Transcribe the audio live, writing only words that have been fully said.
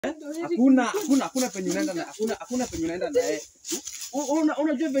Hakuna penye unaenda na hakuna penye unaenda na yeye.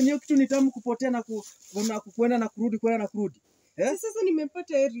 Unajua venye kitu ni tamu kupotea na kuenda na kurudi kwenda na kurudi. Sasa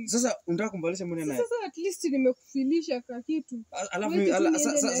nimepata heri. Sasa unataka kumvalisha mwenye naye. Sasa at least nimekufilisha kwa kitu. Alafu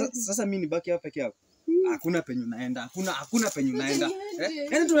sasa mimi nibaki hapa peke yako. Hakuna penye unaenda. Hakuna penye unaenda.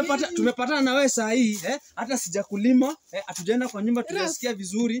 Yaani tumepatana na wewe saa hii, hata sijakulima, hatujaenda kwa nyumba tunasikia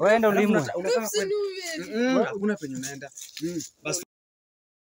vizuri. Waenda ulimo. Unataka kwenda. Hakuna penye unaenda. Basi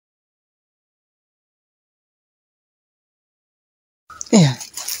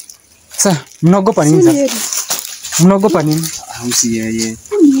Sasa mnaogopa nini sasa? Mnaogopa nini?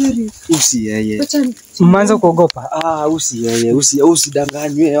 Usi yeye. Mmeanza kuogopa?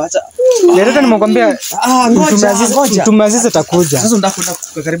 Usidanganywe. Acha. Leo nimekuambia Mtume Aziz atakuja. Sasa unataka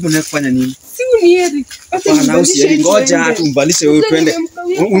kwenda karibu na kufanya nini? Si unieri. Hapana usi ngoja tumvalishe wewe twende.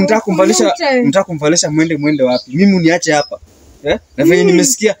 Unataka kumvalisha mwende wapi? Mimi uniache hapa. Na venye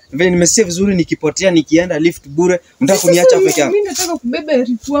nimesikia vizuri nikipotea nikienda lift bure, unataka kuniacha peke yako. Mimi nataka kubeba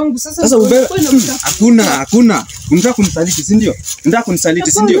rifu wangu sasa ubebe. Hakuna. Unataka kunisaliti, si ndio? Unataka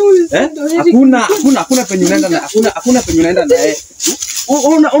kunisaliti, si ndio? Hakuna penye unaenda na hakuna penye unaenda na yeye.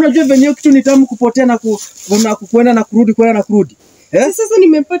 Unajua venye kitu ni tamu kupotea na kwenda na kurudi kwenda na kurudi. Sasa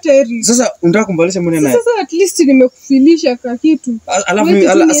nimepata heri. Sasa unataka kumvalisha mwenye naye. Sasa at least nimekufilisha kwa kitu. Alafu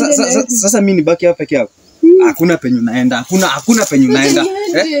sasa mimi nibaki hapa peke yako. Hakuna penye unaenda. Hakuna penye unaenda.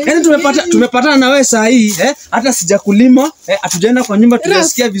 Yaani tumepatana na wewe saa hii, hata sijakulima, hatujaenda kwa nyumba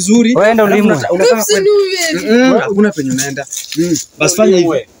tunasikia vizuri. Waenda ulimo. Unataka kwenda. Hakuna penye unaenda. Basi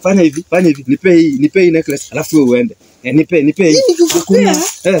fanya hivi. Nipe hii necklace alafu wewe uende. Nipe hii. Hakuna.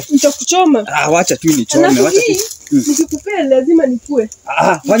 Nitakuchoma. Wacha tu nichome, wacha tu. Nikikupea lazima nikue.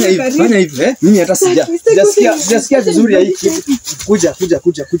 Fanya hivi. Mimi hata sijasikia vizuri hii kitu. Kuja.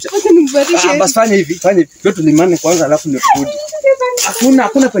 Basi fanya hivi. Ndio tulimane kwanza alafu nirudi.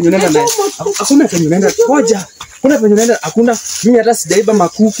 Hakuna penye unaenda naye. Hakuna penye unaenda. Ngoja. Kuna penye unaenda? Hakuna. Mimi hata sijaiba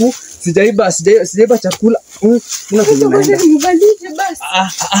makuku, sijaiba chakula. Kuna penye unaenda.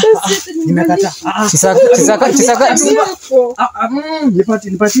 Nimekataa. Chisaka.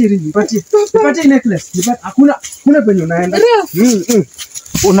 Nipatie necklace. Hakuna penye unaenda.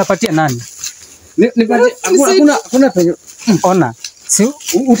 Unapatia nani? Nipatie. Hakuna penye. Ona.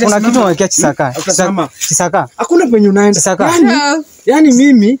 Kuna kitu unawekea Chisaka. Hakuna penye unaenda. Yaani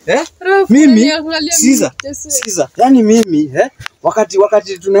mimi sikiza. Yaani mimi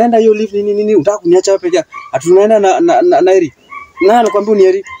wakati tunaenda hiyo live nini unataka kuniacha peke yako? Tunaenda na Eri. Nani alikwambia ni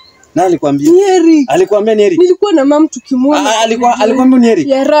Eri? Nani alikwambia? Eri. Alikwambia ni Eri. Nilikuwa na mama tukimwona. Alikwambia ni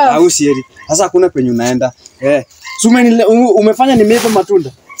Eri. Au si Eri. Sasa hakuna penye unaenda. Umefanya nimeiba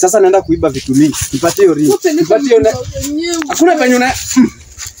matunda. Sasa naenda kuiba vitu mingi. Nipatie hiyo ring. Hakuna penye unaenda.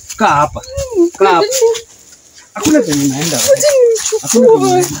 Kaa hapa. Hakuna penye unaenda.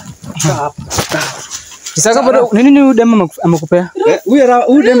 Kaa hapa. Chisaka bado nini huyu dema amekupea?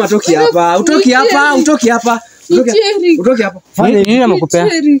 Huyu dema toki hapa. Utoki hapa. Fanya nini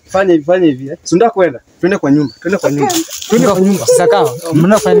amekupea? Fanya hivi. Sunda kwenda. Twende kwa nyumba. Chisaka,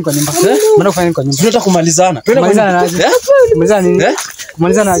 mnaenda kufanya kwa nyumba. Tunataka kumalizana. Kumalizana nini?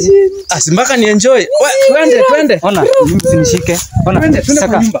 Kumalizana aje? Mpaka ni enjoy. Twende. Ona, mimi sinishike. Ona, twende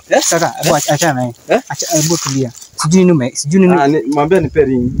kwa nyumba. Saka, acha naye. Hebu tulia. Sijui nini. Mwambie nipe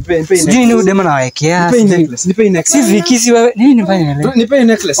ring. Nipe sijui nini dema nawekea. Nipe necklace. Si vikisi wewe. Nini nifanye leo? Nipe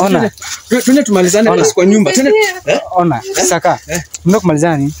necklace. Ona. Twende tumalizane basi kwa nyumba. Twende. Ona, Saka. Mnataka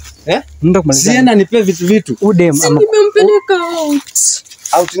kumalizana nini? Mnataka kumalizana. Sienda nipe vitu. Nimempeleka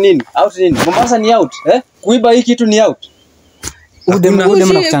out nini? Mombasa ni out. Kuiba hii kitu ni out. Udema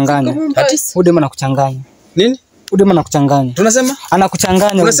nakuchanganya. Udema nakuchanganya. Nini? Udema nakuchanganya. Tunasema?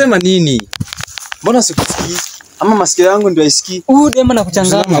 Anakuchanganya. Unasema nini? Mbona sikusikii? Ama masikio yangu ndio haisikii? Udema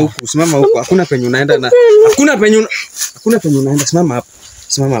nakuchanganya. Simama huko. Hakuna penye unaenda na. Hakuna penye unaenda. Simama hapa.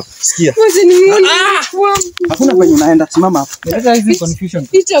 Sikia. Hakuna penye unaenda. Simama hapa. Leta hizi confusion.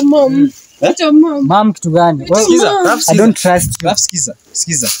 Ita mom. Mom kitu gani? Sikiza. I don't trust you.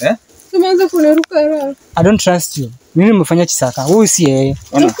 Sikiza. Tumeanza kunaruka raha. I don't trust you. Mimi nimefanya Chisaka. Huyu si yeye.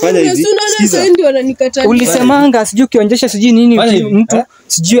 Unafanya hivi. Sikiza. Ndio wananikatalia. Ulisemanga sijui ukionyesha sijui nini mtu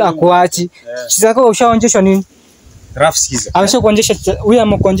sijui akuachi. Chisaka ushaonyeshwa nini? Raf sikiza. Ameshakuonyesha huyu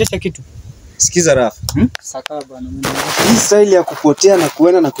amekuonyesha kitu. Sikiza Raf. Saka bwana mimi. Hii style ya kupotea na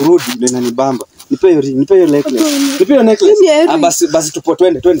kuenda na kurudi ndio inanibamba. Nipe hiyo ring, nipe hiyo necklace. Nipe hiyo necklace. Basi tupo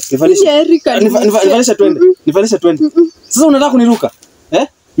twende. Nivalisha twende. Sasa unataka kuniruka?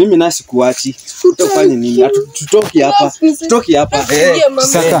 Mimi nasi kuachi. Utafanya nini? Tutoki hapa.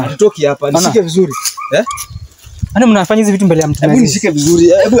 Saka. Tutoki hapa. Nishike vizuri. Ana mnafanya hizi vitu mbele ya Mtume Aziz. Hebu nishike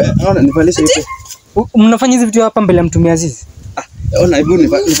vizuri. Hebu naona nivalishe hiyo. Mnafanya hizi vitu hapa mbele ya Mtume Aziz. Ona hebu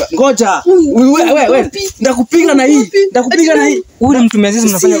ngoja. Wewe. Ndakupiga na hii. Ndakupiga na hii. Huyu ni Mtume Aziz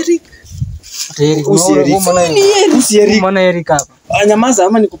mnafanya. Usieri hapa. Nyamaza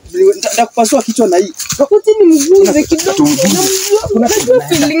ama nitakupasua kichwa na hii. Kuti ni mguze kidogo. Unajua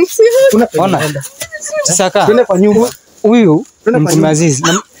feelings. Ona. Chisaka. Twende kwa nyumba. Huyu Mtume Aziz.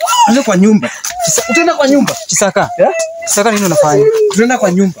 Twende kwa nyumba. Utaenda kwa nyumba. Chisaka. Chisaka nini unafanya? Tunaenda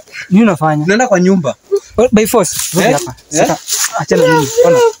kwa nyumba. Nini unafanya? Tunaenda kwa nyumba. By force. Rudi hapa. Chisaka. Achana nini?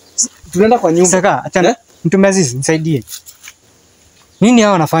 Ona. Tunaenda kwa nyumba. Chisaka, achana. Mtume Aziz, nisaidie. Nini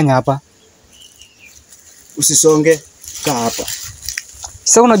hao wanafanya hapa? Usisonge. Kaa hapa.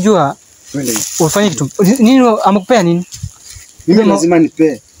 Sasa unajua twende hivi. Ufanye kitu. Nini amekupea nini? Mimi lazima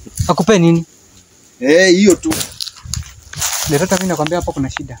nipe. Akupea nini? Hiyo tu. Leo mimi nakwambia hapa kuna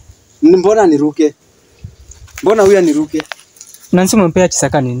shida. Mbona niruke? Mbona huyu aniruke? Nancy umempea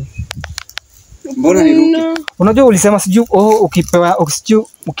Chisaka nini? Mbona niruke? Unajua ulisema sijui ukipewa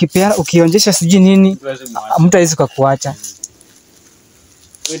ukipea ukionjesha sijui nini mtu hawezi kukuacha.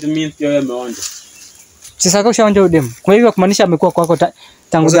 It means yeye ameonja. Chisaka ushaonja udem. Kwa hivyo kumaanisha amekuwa kwako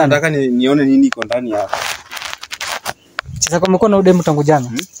tangu jana. Nataka nione nini iko ndani hapa. Chisaka amekuwa na udem tangu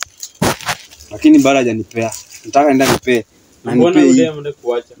jana. Lakini bado hajanipea. Nataka nenda nipe. Na mbona udem ndio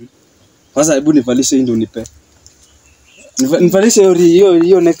kuacha? Sasa hebu nivalishe hii ndio nipe. Nivalishe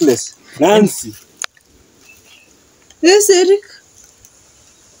hiyo necklace. Nancy. Yes, Eric.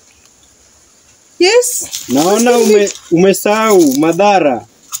 Yes. Naona umesahau madhara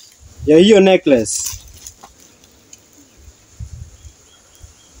ya hiyo necklace.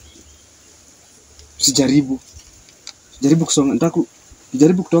 Sijaribu kusonga. Nataka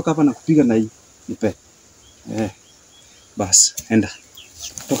kujaribu kutoka hapa na kupiga na hii. Nipe. Bas, enda.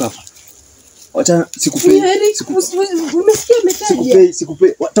 Toka hapa. Acha sikupei. Umesikia metaji?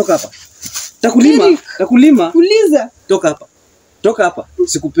 Sikupei. Toka hapa. Takulima. Uliza. Toka hapa.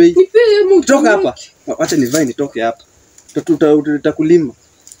 Sikupei. Nipe mtu. Toka hapa. Acha nivae nitoke hapa. Takulima.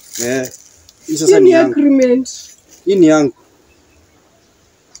 Hii sasa ni yangu. Agreement. Hii ni yangu.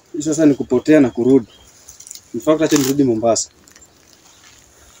 Hii sasa ni kupotea na kurudi. In fact acha nirudi Mombasa.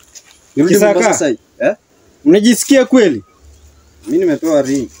 Nirudi Mombasa sasa. Unajisikia kweli? Mimi nimepewa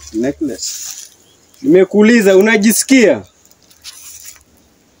ring, necklace. Nimekuuliza unajisikia?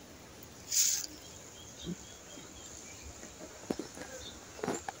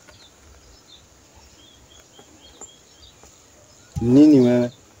 Nini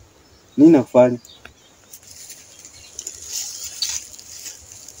wewe? Nini nafanya?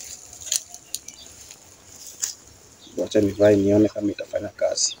 Acha nivae nione kama itafanya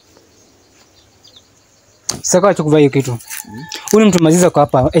kazi. Sasa acha kuvaa hiyo kitu. Huyu Mtume Aziz kwa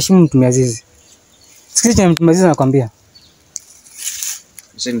hapa, heshimu Mtume Aziz. Sikiza cha Mtume Aziz anakuambia.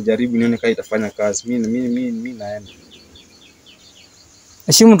 Acha nijaribu nione kama itafanya kazi. Mimi naenda.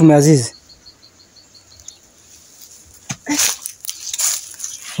 Heshimu Mtume Aziz.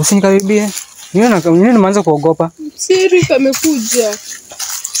 Usinikaribie. Nini naanza kuogopa? Eric amekuja.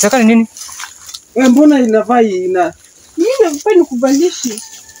 Sasa ni nini? Wewe mbona inavaa ina? Mimi nafanya nikubalishe.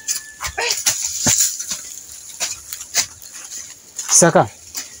 Saka.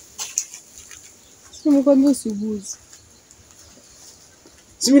 Simekwambia usiguze.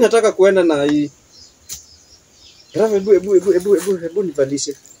 Simi nataka kuenda na hii. Rafa, hebu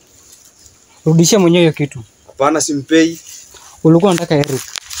nivalishe. Rudishia mwenyewe hiyo kitu. Hapana, simpei. Ulikuwa unataka Eric.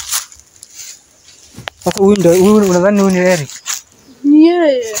 Sasa huyu unadhani huyu ni Eric? Ni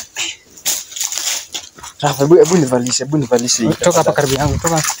yeye. Rafa, hebu nivalishe hii. Toka hapa karibu yangu,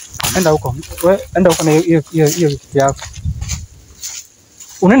 toka. Enda huko. Wewe enda huko na hiyo kitu yako.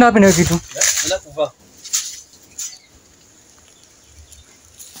 Unaenda wapi na hiyo kitu? Naenda kuvaa.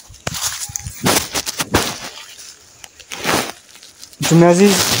 Mtume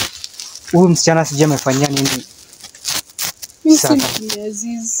Aziz, huyu msichana sije amefanyia nini? Mimi si Mtume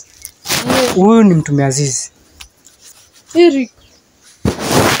Aziz. Huyu ni Mtume Aziz. Eric.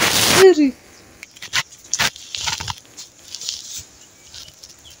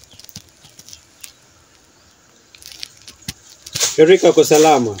 Eric ako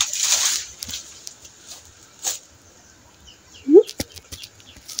salama.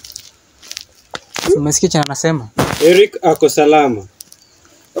 Umesikia cha anasema? Eric ako salama.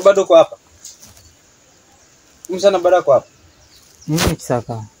 Bado uko hapa? Msana bado uko hapa? Mimi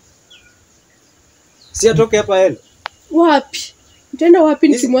Chisaka. Si atoke hapa aende. Wapi? Utaenda wapi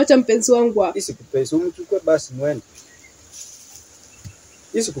nikimwacha mpenzi wangu hapa? Isikupei, so mchukue basi muende.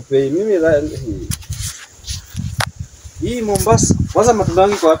 Isikupei, mimi hii Mombasa. Kwanza matunda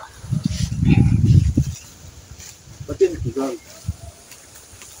yangu wapi? Patie nikizangu.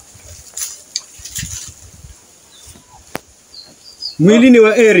 Mwili ni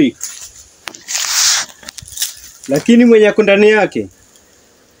wa Eric. Lakini mwenye ako ndani yake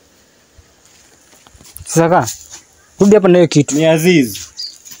Sasa rudi hapa na hiyo kitu. ni Aziz.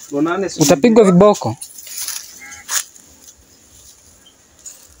 Utapigwa viboko.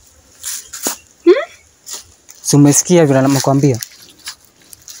 Si umesikia vile nakwambia?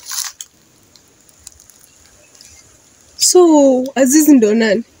 So Aziz ndo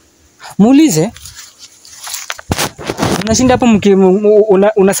nani? Muulize. Unashinda hapo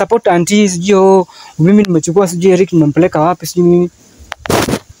una support auntie sijui mimi nimechukua sijui Eric nimempeleka wapi sijui mimi.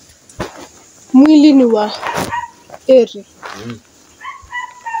 Mwili ni wa Eric.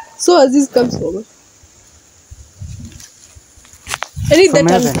 So Aziz comes over. From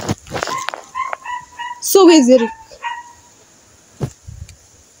heaven. So where is Eric?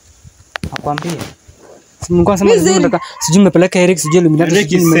 Nakwambia. Simngua sema sijui nimepeleka Eric sijui Illuminati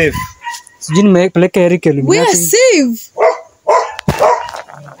Eric is safe. sijui nimepeleka Eric Illuminati. We are safe.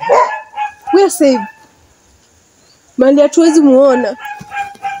 We are safe. Mali hatuwezi muona.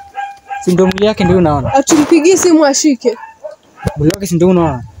 Si ndio mwili yake ndio unaona? Atumpigie simu ashike. Mwili wake si ndio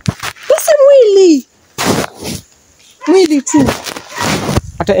unaona? Basi mwili. Mwili tu.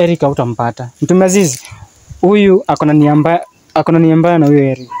 Hata Eric hautampata. Mtume Aziz huyu akona nia mbaya na huyo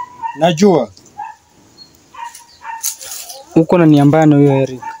Eric. Najua. Uko na nia mbaya na huyo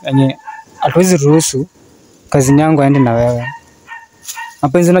Eric. Yaani hatuwezi ruhusu kazi yangu aende na wewe.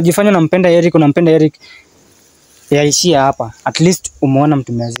 Mapenzi unajifanya unampenda Eric yaishia hapa. At least umeona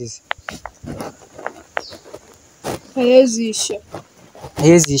Mtume Aziz. Haiwezi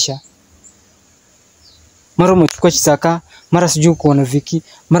isha. Mara umechukua Chisaka, mara sijui kuona Viki,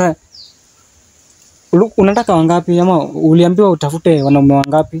 mara unataka wangapi ama uliambiwa utafute wanaume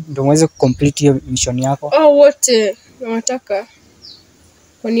wangapi ndio uweze kucomplete hiyo mission yako? Wote wanataka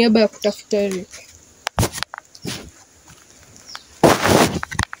kwa niaba ya kutafuta Eric.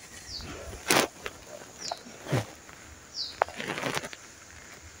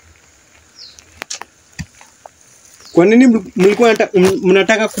 Kwa nini mlikuwa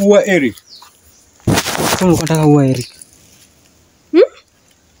mnataka kuua Eric? Kama unataka kuua Eric.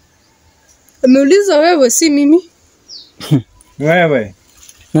 Ameuliza wewe si mimi. Wewe.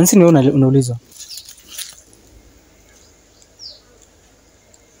 Nancy ni wewe unaulizwa.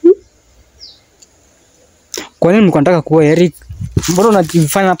 Kwa nini mlikuwa mnataka kuua Eric? Mbona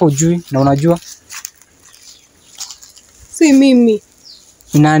unajifanya hapo ujui na unajua? Si mimi.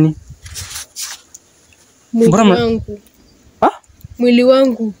 Ni nani? Mwili wangu. Mwili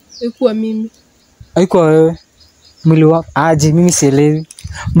wangu haikuwa mimi. Haikuwa wewe. Mwili wako aje mimi sielewi.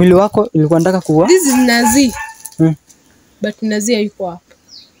 Mwili wako ilikuwa nataka kuua? This is Nazi. But Nazi hayuko hapa.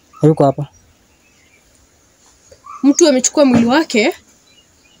 Hayuko hapa. Mtu amechukua mwili wake.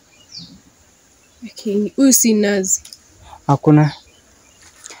 Lakini huyu si Nazi. Hakuna.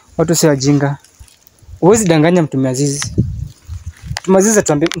 Watu si wajinga. Huwezi danganya Mtume Aziz. Mtume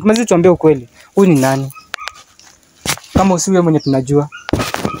Aziz tuambie ukweli. Huyu ni nani? Kama usiwe mwenye tunajua.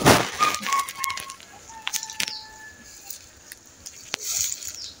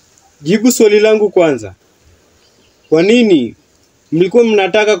 Jibu swali langu kwanza. Kwa nini mlikuwa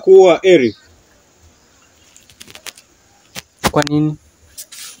mnataka kuua Eric? Kwa nini?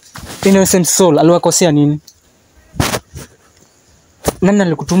 Innocent soul aliwakosea nini? Nani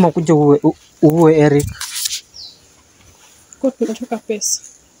alikutuma kuja uwe Eric? Kwa tunataka pesa.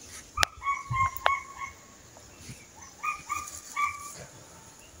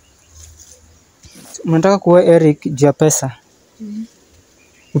 Mnataka kuwa Eric juu ya pesa.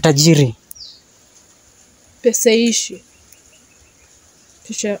 Utajiri. Pesa ishi.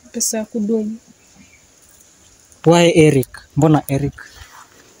 Pesa ya kudumu. Why Eric? Mbona Eric?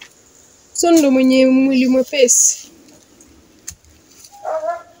 So ndo mwenye mwili mwepesi.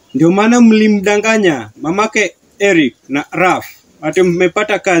 Ndio maana mlimdanganya mamake Eric na Raf ati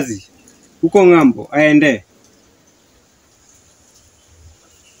mmepata kazi huko ng'ambo aende.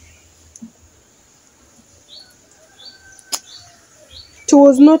 It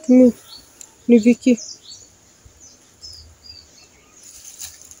was not me. Ni Viki.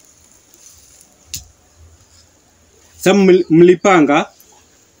 Sasa mlipanga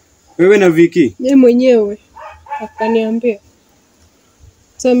wewe na Viki? Yeye mwenyewe akaniambia.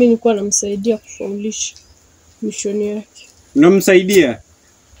 Sasa mimi nilikuwa namsaidia kufaulisha mission yake. Unamsaidia?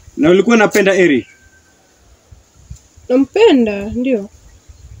 Na ulikuwa unapenda Eric? Nampenda, ndio.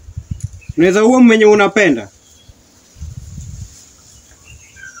 Unaweza uwe mwenye unapenda?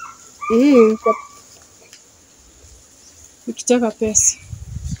 Kwa ukitaka pesa.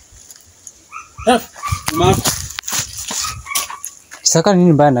 Saka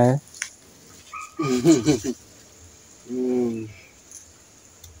nini mbaya na wewe?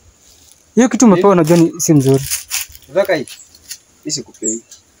 Hiyo kitu umepewa unajua ni si mzuri. Unataka hii? Hii sikupei.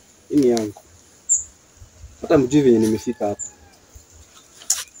 Hii ni yangu. Hata mjui venye nimefika hapa.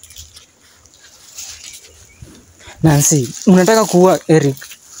 Nancy, unataka kuua Eric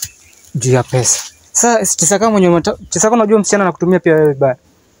juu ya pesa. Sasa Chisaka mwenye Chisaka unajua msichana anakutumia pia wewe baya.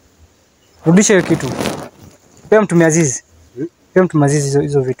 Rudisha hiyo kitu. Pia Mtume Aziz. Pia Mtume Aziz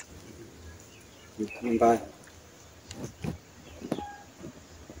hizo vitu. Mbaya.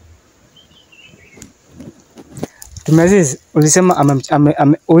 Mtume Aziz ulisema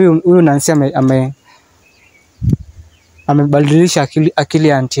huyu Nancy amebadilisha akili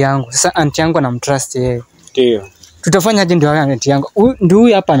ya aunti yangu. Sasa aunti yangu anamtrust yeye. Ndio. Tutafanya aje ndio aunti yangu? Ndio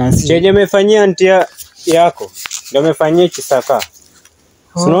huyu hapa Nancy. Chenye amefanyia aunti yako ndio amefanyia Chisaka.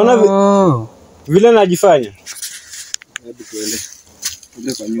 Unaona vile anajifanya? Hebu tuende.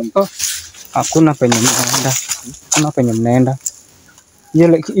 Tuende kwa nyumba. Hakuna penye mnaenda. Hakuna penye mnaenda.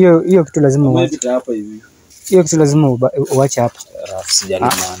 Hiyo kitu lazima uache hapa hivi. Hiyo kitu lazima uache hapa.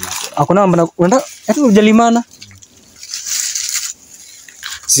 Sijalimana. Hakuna mambo unaenda hata hujalimana.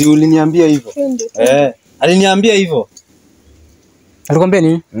 Si uliniambia hivyo? Aliniambia hivyo. Alikwambia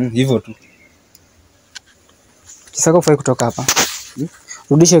nini? Hivyo tu. Chisaka ufai kutoka hapa.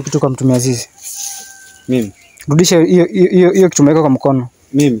 Rudisha kitu kwa Mtume Aziz. Mimi. Rudisha hiyo kitu umeweka kwa mkono.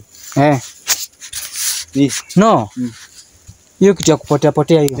 Mimi. Hii. No. Hiyo kitu ya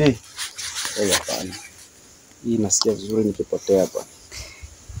kupotea hiyo. Hapana. Hii nasikia vizuri nikipotea hapa.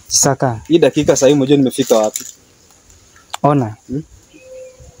 Chisaka. Hii dakika sasa hivi nimefika wapi? Ona.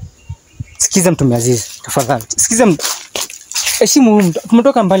 Sikiza Mtume Aziz, tafadhali. Sikiza. Heshimu,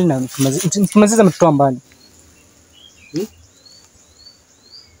 tumetoka mbali na Mtume Aziz. Mtume Aziz ametoa mbali.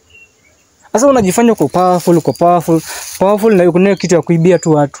 Sasa unajifanya uko powerful na uko kitu ya kuibia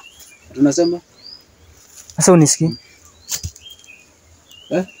tu watu. Tunasema? Sasa unisikii?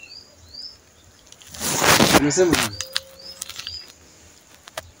 Unasema nini?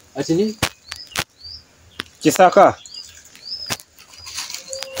 Ati nini? Chisaka.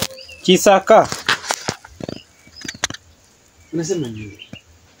 Unasema nini?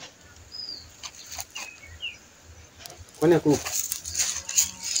 Kwani hakuko?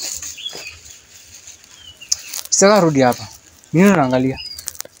 Chisaka rudi hapa. Mimi naangalia.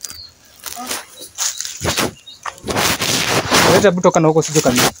 Leta butoka na huko sije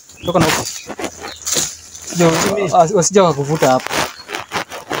kani. Toka na huko. Wasija kukuvuta hapa.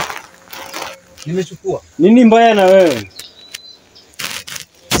 Nimechukua. Nini mbaya na wewe?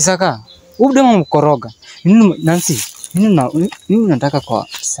 Chisaka, ubdema mkoroga. Nini Nancy? Nini unataka kwa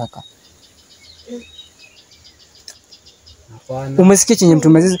Chisaka? Hapana. Umesikia chenye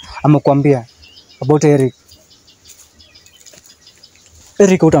Mtume Aziz amekwambia about Eric?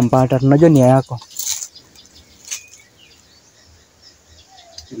 Eric utampata, tunajua nia yako.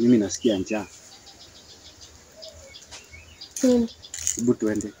 Mimi nasikia njaa. Hebu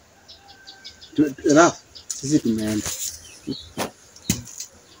tuende. Raf, sisi tumeenda.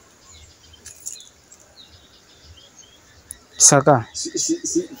 Chisaka.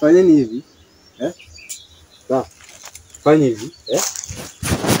 Fanyeni hivi. Raf, fanya hivi.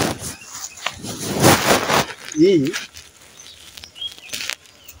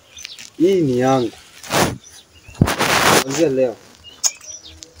 Hii ni yangu. Kuanzia leo.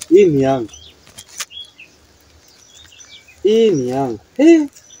 Hii ni yangu.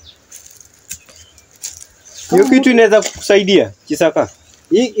 Hiyo kitu inaweza kukusaidia Chisaka?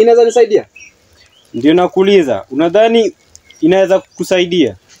 Hii inaweza nisaidia? Ndio nakuuliza. Unadhani inaweza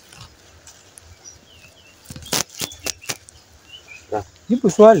kukusaidia?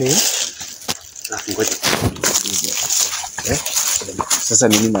 Jibu swali. Ngoja. Sasa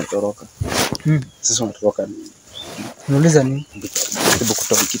mimi natoroka. Sasa unatoroka nini? Unauliza nini? Hebu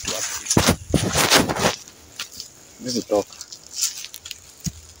kutoa kitu hapo. Mimi toka.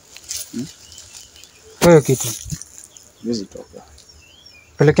 Wewe kitu. Mimi toka.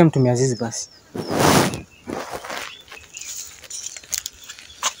 Pelekea Mtume Aziz basi.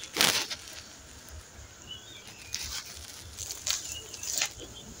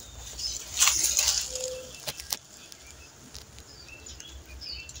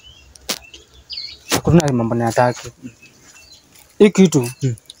 Kuna mambo nataka. Hii kitu.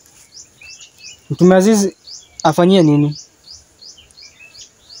 Mtume Aziz afanyie nini?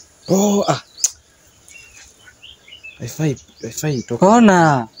 Haifai toka.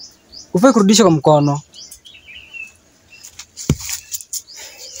 Ona. Ufai kurudisha kwa mkono.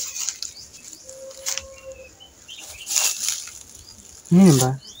 Nini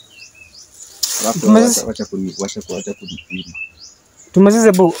mbaya? Wacha kunipima. Tumalize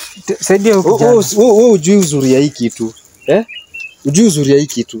hebu saidia huko. Wewe hujui uzuri ya hii kitu. Ujui uzuri ya hii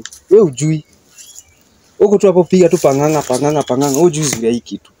kitu. Wewe ujui. Uko tu hapo piga tu panganga. Wewe ujui uzuri ya hii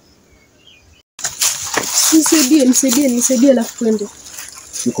kitu. Nisaidie la twende.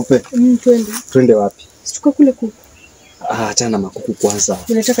 Nikupe. Twende. Twende wapi? Situka kule kuku. Achana na makuku kwanza.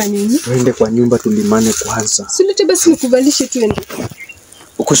 Unataka nini? Twende kwa nyumba tulimane kwanza. Silete basi nikuvalishe twende.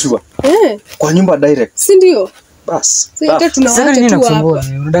 Uko sure? Kwa nyumba direct. Si ndio? Bas. Sasa tunawaacha tu hapa.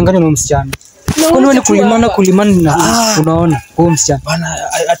 Unadanganya na msichana. Kwani wewe kulimana na unaona huyo msichana? Bana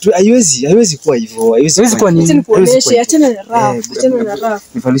haiwezi kuwa hivyo. Haiwezi kuwa nini? Nikuoneshe achana na raha.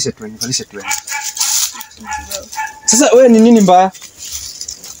 Nivalishe tu. Sasa wewe ni nini mbaya?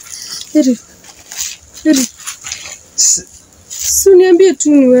 Heri. Si niambie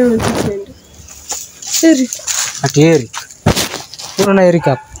tu ni wewe twende. Heri. Unaona Eric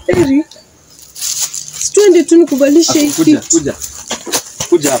hapa? Twende tu nikuvalishe hiki.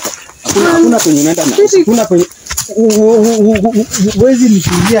 Kuja hapa. Hakuna penye unaenda na. Hakuna penye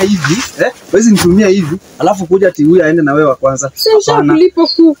Wezi nitumia hivi, alafu kuja ati huyu aende na wewe wa kwanza. Sasa kulipa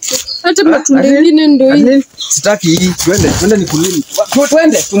kuku. Hata matunda mengine ndio hii. Sitaki hii. Twende nikulini.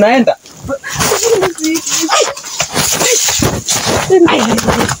 Twende, tunaenda.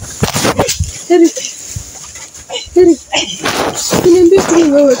 Heri. Niambie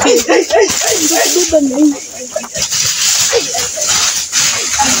tu wewe tu.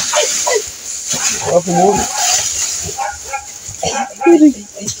 Baba nani?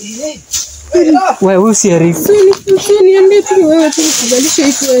 Wewe si Eric. Niambie tu wewe tu kubadilisha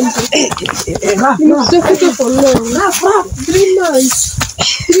hii twende. Nimetafuta for long. 3 months.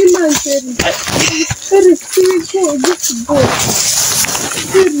 Heri, just go.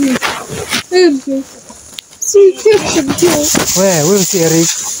 Heri. Wewe si Eric.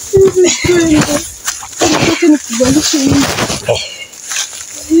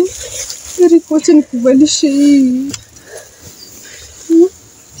 Wacha nikuvalishe hii.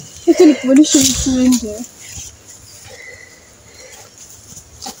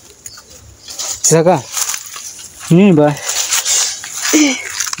 Saka. Nini ba?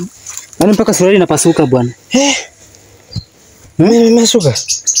 Yaani mpaka suruali inapasuka bwana. Mimi nimeshuka.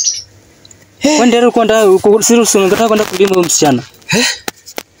 Kwani ndio uko serious unataka kwenda kulima huyo msichana?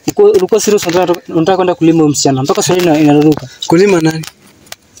 Uko serious unataka kwenda kulima huyo msichana mpaka suruali inaruka. Kulima nani?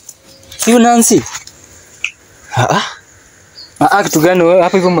 Sio Nancy. Kitu gani wewe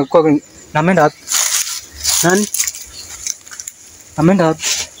hapa hivyo umekuwa naenda wapi? Nani? Ameenda wapi?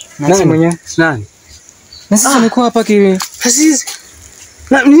 Nancy mwenyewe. Nani? Nancy amekuwa hapa Aziz.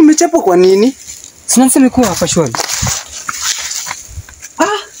 Na nimechapwa kwa nini? Nancy amekuwa hapa shwari.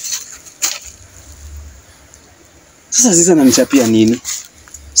 Sasa Aziz ananichapia nini?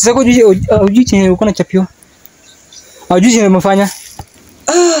 Sasa kwa ujui chenye uko na chapio. Ujui chenye umefanya?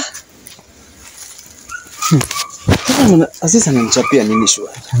 Aziz ananichapia nini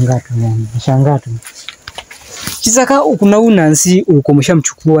shwari? Shangaa tu. Sasa kama kuna huyu Nancy ulikuwa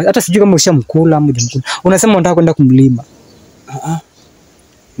umeshamchukua, hata sijui kama ushamkula au hujamkula. Unasema unataka kwenda kumlima.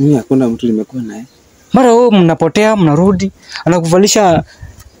 Mimi hakuna mtu nimekuwa naye. Mara wewe mnapotea, mnarudi, anakuvalisha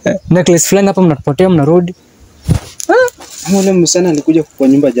necklace fulani hapa, mnapotea, mnarudi. Yule msichana alikuja kwa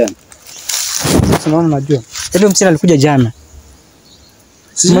nyumba jana. Sasa unaona najua. Yule msichana alikuja jana.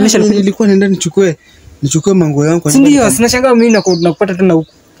 Simaanisha nilikuwa naenda nichukue manguo yangu kwa nyumba. Ndio, sinashangaa mimi nakupata tena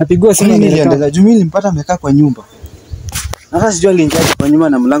huko. Napigwa simu niliendelea. Jumili nilimpata amekaa kwa nyumba. Hata sijui aliingia kwa nyumba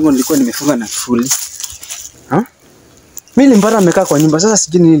na mlango nilikuwa nimefunga na kufuli. Mimi nilimpata amekaa kwa nyumba. Sasa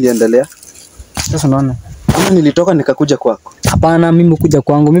sijui nini iliendelea. Sasa unaona. Kama nilitoka nikakuja kwako. Hapana, mimi kuja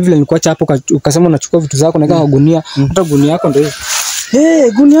kwangu. Mimi vile nilikuacha hapo ukasema unachukua vitu zako na kama gunia. Hata gunia yako ndio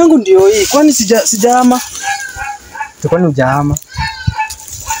hii. Gunia yangu ndio hii. Kwani sijahama? Kwani hujahama?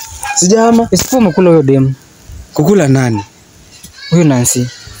 Sijahama. Isipo umekula huyo demu. Kukula nani? Huyo Nancy.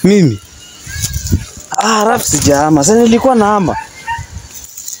 Mimi. Raf sijahama. Sasa nilikuwa nahama.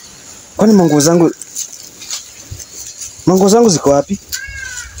 Kwani manguo zangu ziko wapi?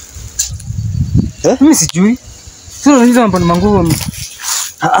 Mimi sijui. Sio unauliza mambo na manguo.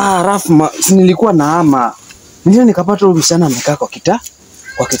 Raf nilikuwa nahama. Ndio nikapata huyu msichana amekaa kwa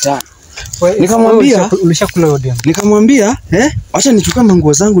kitanda. Nikamwambia ulishakula huyo demu. Nikamwambia, acha nichukue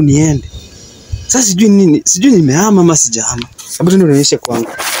manguo zangu niende. Sasa sijui nimehama ama sijahama. Hebu tu nionyeshe kwangu.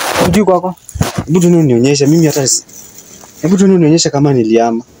 Unajui kwako? Hebu tu nionyeshe mimi hata hebu tu nionyeshe kama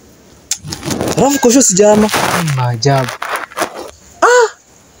nilihama. Alafu kesho sijahama. Maajabu.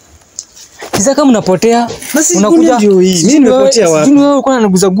 Sasa kama unapotea, unakuja mimi nimepotea wapi? Sijui wewe uko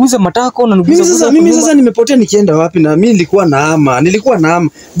unaguza matako na unaguza. Mimi sasa nimepotea nikienda wapi na mimi nilikuwa nahama.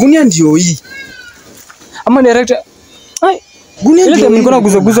 Gunia ndio hii. Ama director. Gunia ndio nilikuwa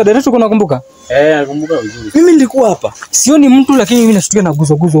naguza direct uko nakumbuka? nakumbuka vizuri. Mimi nilikuwa hapa. Sioni mtu lakini mimi nashtukia na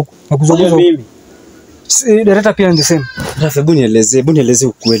guzo huko. Na guzo Mimi. Director pia the same. Rafa, hebu nieleze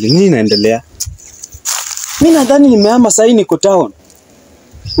ukweli. Nini inaendelea? Mimi nadhani nimehama sasa, niko town.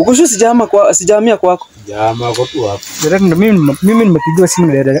 Ukosho sijahamia kwako. Jamaa kwa tu hapo. Director, mimi nimepigiwa simu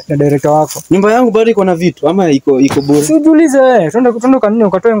na director wako. Nyumba yangu bado iko na vitu ama iko bure? Si ujiulize wewe. Twende kanini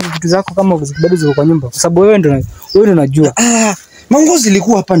ukatoe vitu zako kama bado ziko kwa nyumba. Kwa sababu wewe ndio unajua. Mango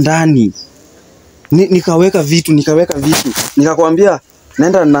zilikuwa hapa ndani. Nikaweka vitu. Nikakwambia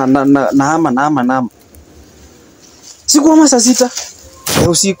naenda na hama. Sikuhama saa 6 ya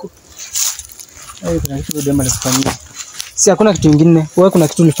usiku. Kuna kitu dema nilifanyia. Si hakuna kitu kingine. Wewe kuna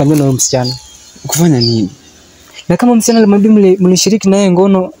kitu ulifanyia na wewe msichana. Kufanya nini? Na kama msichana alimwambia mlishiriki naye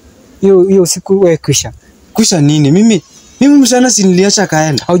ngono hiyo usiku, wewe kwisha nini? Mimi msichana si niliacha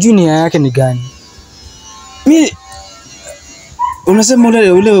kaenda. Haujui nia yake ni gani? Mimi unasema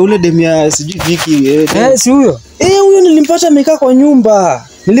ule demia sijui Viki si huyo? Huyo nilimpata amekaa kwa nyumba.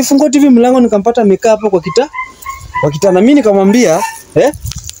 Nilifungua TV mlango nikampata amekaa hapo kwa kitanda. Mimi nikamwambia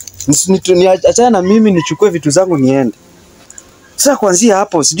achana na mimi nichukue vitu zangu niende. Sasa kuanzia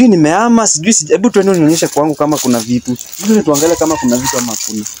hapo sijui nimehama, hebu tuende unionyeshe kwangu kama kuna vitu. Hebu tuangalie kama kuna vitu ama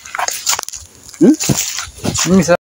hakuna. Mimi